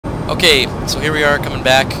Okay, so here we are coming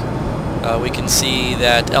back. We can see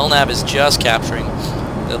that LNAV is just capturing.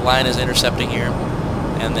 The line is intercepting here.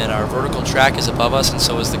 And then our vertical track is above us, and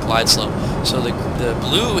so is the glide slope. So the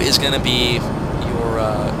blue is going to be your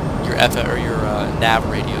nav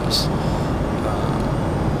radios.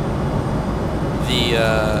 The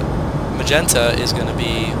magenta is going to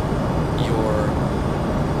be your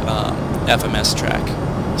FMS track.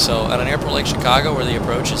 So at an airport like Chicago, where the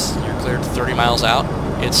approach is you're cleared 30 miles out,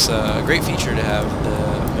 it's a great feature to have the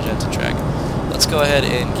magenta track. Let's go ahead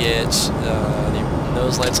and get the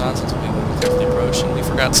nose lights on since we carefully approach, and we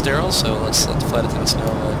forgot sterile, so let's let the flight attendants know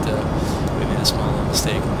that we made a small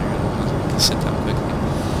mistake and they're going to sit down quickly.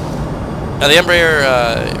 Now the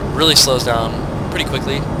Embraer really slows down pretty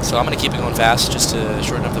quickly, so I'm going to keep it going fast just to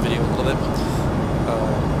shorten up the video a little bit.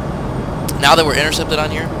 Now that we're intercepted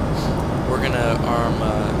on here, we're going to arm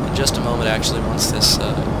in just a moment actually once this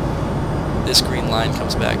this green line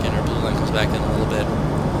comes back in, or blue line comes back in a little bit.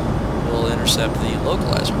 We'll intercept the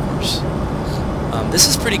localizer course. This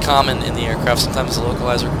is pretty common in the aircraft. Sometimes the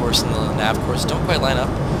localizer course and the nav course don't quite line up.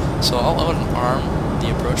 So I'll arm the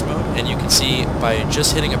approach mode, and you can see by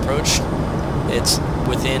just hitting approach, it's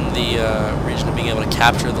within the region of being able to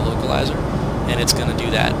capture the localizer, and it's going to do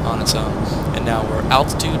that on its own. And now we're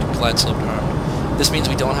altitude, glide slope armed. This means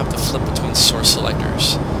we don't have to flip between source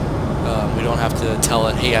selectors. We don't have to tell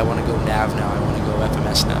it, hey, I want to go nav now, I want to go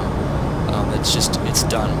FMS now. It's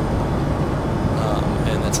done.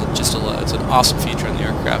 And it's an awesome feature in the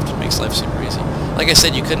aircraft. It makes life super easy. Like I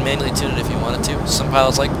said, you could manually tune it if you wanted to. Some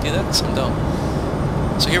pilots like to do that, some don't.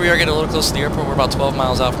 So here we are getting a little close to the airport. We're about 12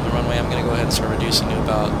 miles out from the runway. I'm going to go ahead and start reducing to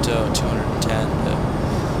about 210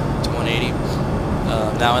 to 180.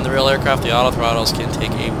 Now in the real aircraft, the auto throttles can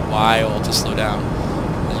take a while to slow down.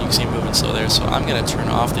 As you can see, moving slow there. So I'm going to turn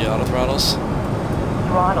off the auto throttles.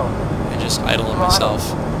 Throttle. And just idle them myself.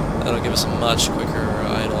 That'll give us a much quicker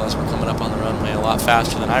idle as we're coming up on the runway, a lot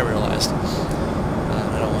faster than I realized.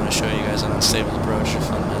 I don't want to show you guys an unstable approach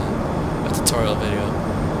on a tutorial video.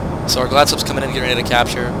 So our glide slope's coming in, getting ready to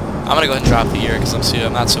capture. I'm going to go ahead and drop the gear because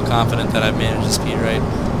I'm not so confident that I've managed the speed right.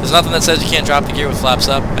 There's nothing that says you can't drop the gear with flaps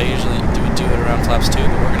up. I usually do it around flaps 2,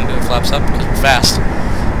 but we're going to do it flaps up because we're fast.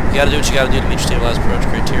 You got to do what you got to do to meet your stabilized approach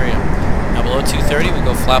criteria. Now below 230, we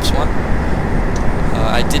go flaps 1.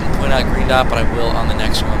 I didn't point out green dot, but I will on the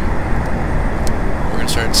next one. We're going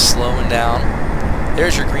to start slowing down.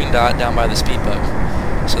 There's your green dot down by the speed bug.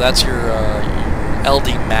 So that's your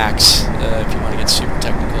LD max if you want to get super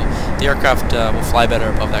technical. The aircraft will fly better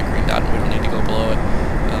above that green dot, and we don't need to go below it.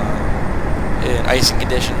 In icing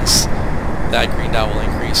conditions, that green dot will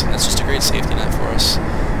increase, and that's just a great safety net for us.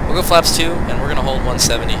 We'll go flaps 2, and we're going to hold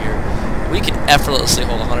 170 here. We can effortlessly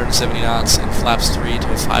hold 170 knots in flaps 3 to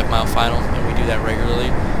a 5-mile final, and we do that regularly.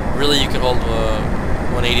 Really, you can hold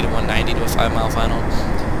 180 to 190 to a 5-mile final.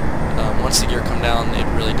 Once the gear comes down, it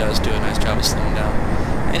really does do a nice job of slowing down.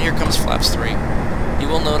 And here comes flaps 3. You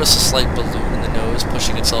will notice a slight balloon in the nose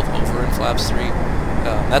pushing itself over in flaps 3.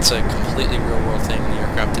 That's a completely real-world thing in the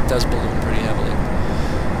aircraft. It does balloon pretty heavily.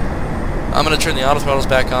 I'm going to turn the auto throttles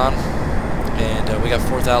back on, and we got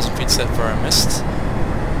 4,000 feet set for our mist.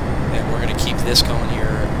 And we're going to keep this going here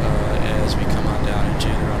as we come on down into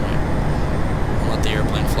the runway and let the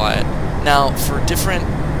airplane fly it. Now, for different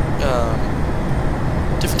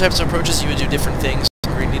types of approaches, you would do different things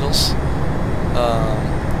with green needles.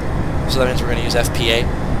 So that means we're going to use FPA,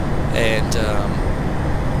 and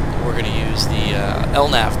we're going to use the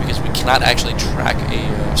LNAV because we cannot actually track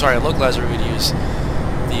a localizer. We would use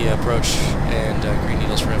the approach and green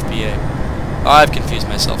needles for FPA. Oh, I've confused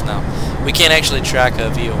myself now. We can't actually track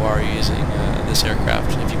a VOR using this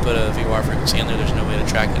aircraft. If you put a VOR frequency in there, there's no way to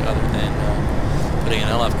track it other than putting an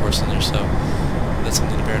LF course in there, so that's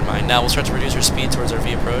something to bear in mind. Now we'll start to reduce our speed towards our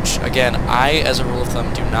V approach. Again, I, as a rule of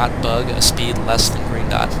thumb, do not bug a speed less than green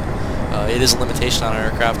dot. It is a limitation on our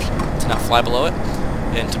aircraft to not fly below it,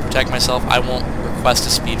 and to protect myself, I won't request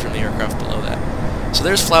a speed from the aircraft below that. So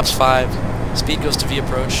there's flaps 5. Speed goes to V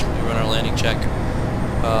approach. We run our landing check.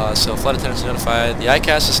 So flight attendants notified. The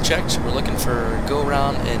ICAS is checked. We're looking for go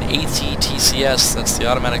around and ATTCS. That's the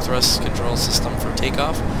automatic thrust control system for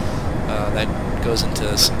takeoff. That goes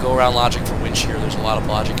into some go around logic for wind shear. There's a lot of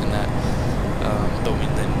logic in that, but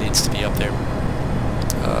it needs to be up there.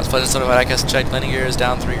 Flight attendants notified. ICAS checked. Landing gear is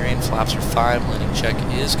down 3 grain. Flaps are 5. Landing check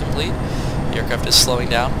is complete. The aircraft is slowing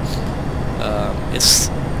down. It's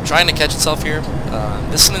trying to catch itself here.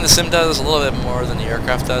 This is something the sim does a little bit more than the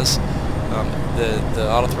aircraft does. The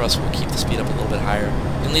auto thrust will keep the speed up a little bit higher.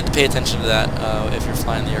 You'll need to pay attention to that if you're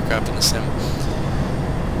flying the aircraft in the sim.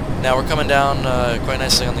 Now we're coming down quite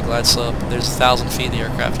nicely on the glide slope. There's 1,000 feet the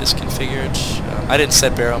aircraft is configured. I didn't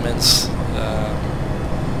set baromins,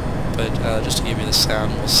 but just to give you the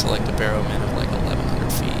sound, we'll select a baromin of like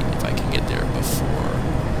 1,100 feet if I can get there before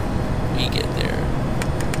we get there.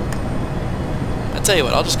 I'll tell you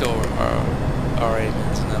what, I'll just go over our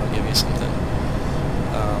amins and that'll give you something.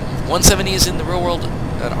 170s in the real world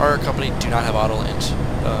and our company do not have auto land.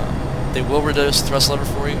 They will reduce thrust lever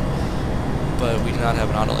for you, but we do not have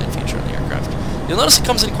an auto land feature on the aircraft. You'll notice it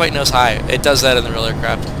comes in quite nose high. It does that in the real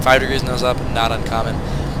aircraft. 5 degrees nose up, not uncommon.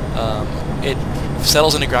 It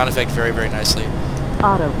settles into ground effect very, very nicely.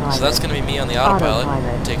 Autopilot. So that's going to be me on the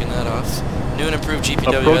autopilot, taking that off. New and improved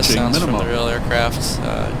GPWS sounds from the real aircraft.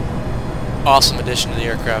 Awesome addition to the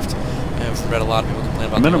aircraft. I've read a lot of people complain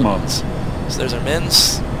about the mins. So there's our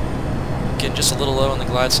mins. Getting just a little low on the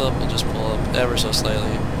glide slope. We'll just pull up ever so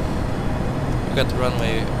slightly. We've got the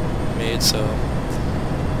runway made, so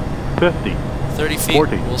 50, 30 feet.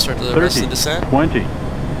 40, we'll start the 30, rest of the descent. 20,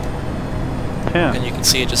 10. And you can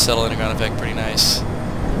see it just settle into ground effect pretty nice.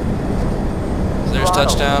 So there's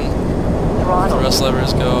touchdown. The thrust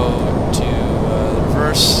levers go to the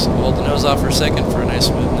reverse. Hold the nose off for a second for a nice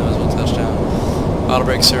smooth nose with touchdown. Auto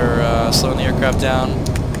brakes are slowing the aircraft down.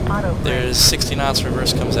 There's 60 knots,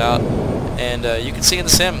 reverse comes out. And you can see in the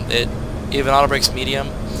sim, even auto brakes medium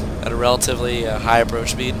at a relatively high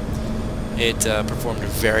approach speed. It performed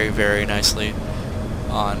very, very nicely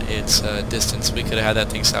on its distance. We could have had that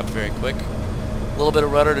thing stopped very quick. A little bit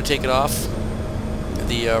of rudder to take it off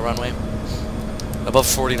the runway. Above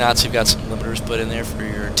 40 knots, you've got some limiters put in there for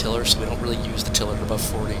your tiller, so we don't really use the tiller at above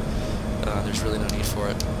 40. There's really no need for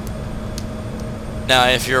it. Now,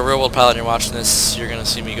 if you're a real-world pilot and you're watching this, you're going to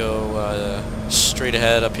see me go straight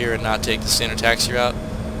ahead up here and not take the standard taxi route.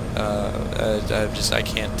 I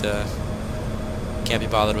can't be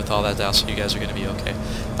bothered with all that now, so you guys are going to be okay.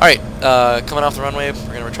 Alright, coming off the runway, we're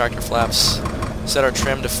going to retract our flaps, set our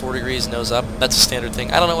trim to 4 degrees nose up. That's a standard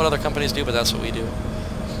thing. I don't know what other companies do, but that's what we do.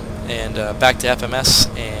 And back to FMS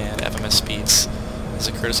and FMS speeds as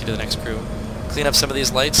a courtesy to the next crew. Clean up some of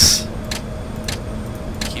these lights.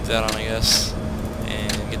 Keep that on, I guess.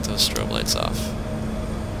 And get those strobe lights off.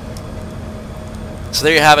 So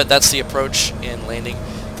there you have it. That's the approach in landing.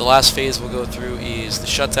 The last phase we'll go through is the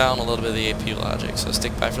shutdown, a little bit of the AP logic. So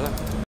stick by for that.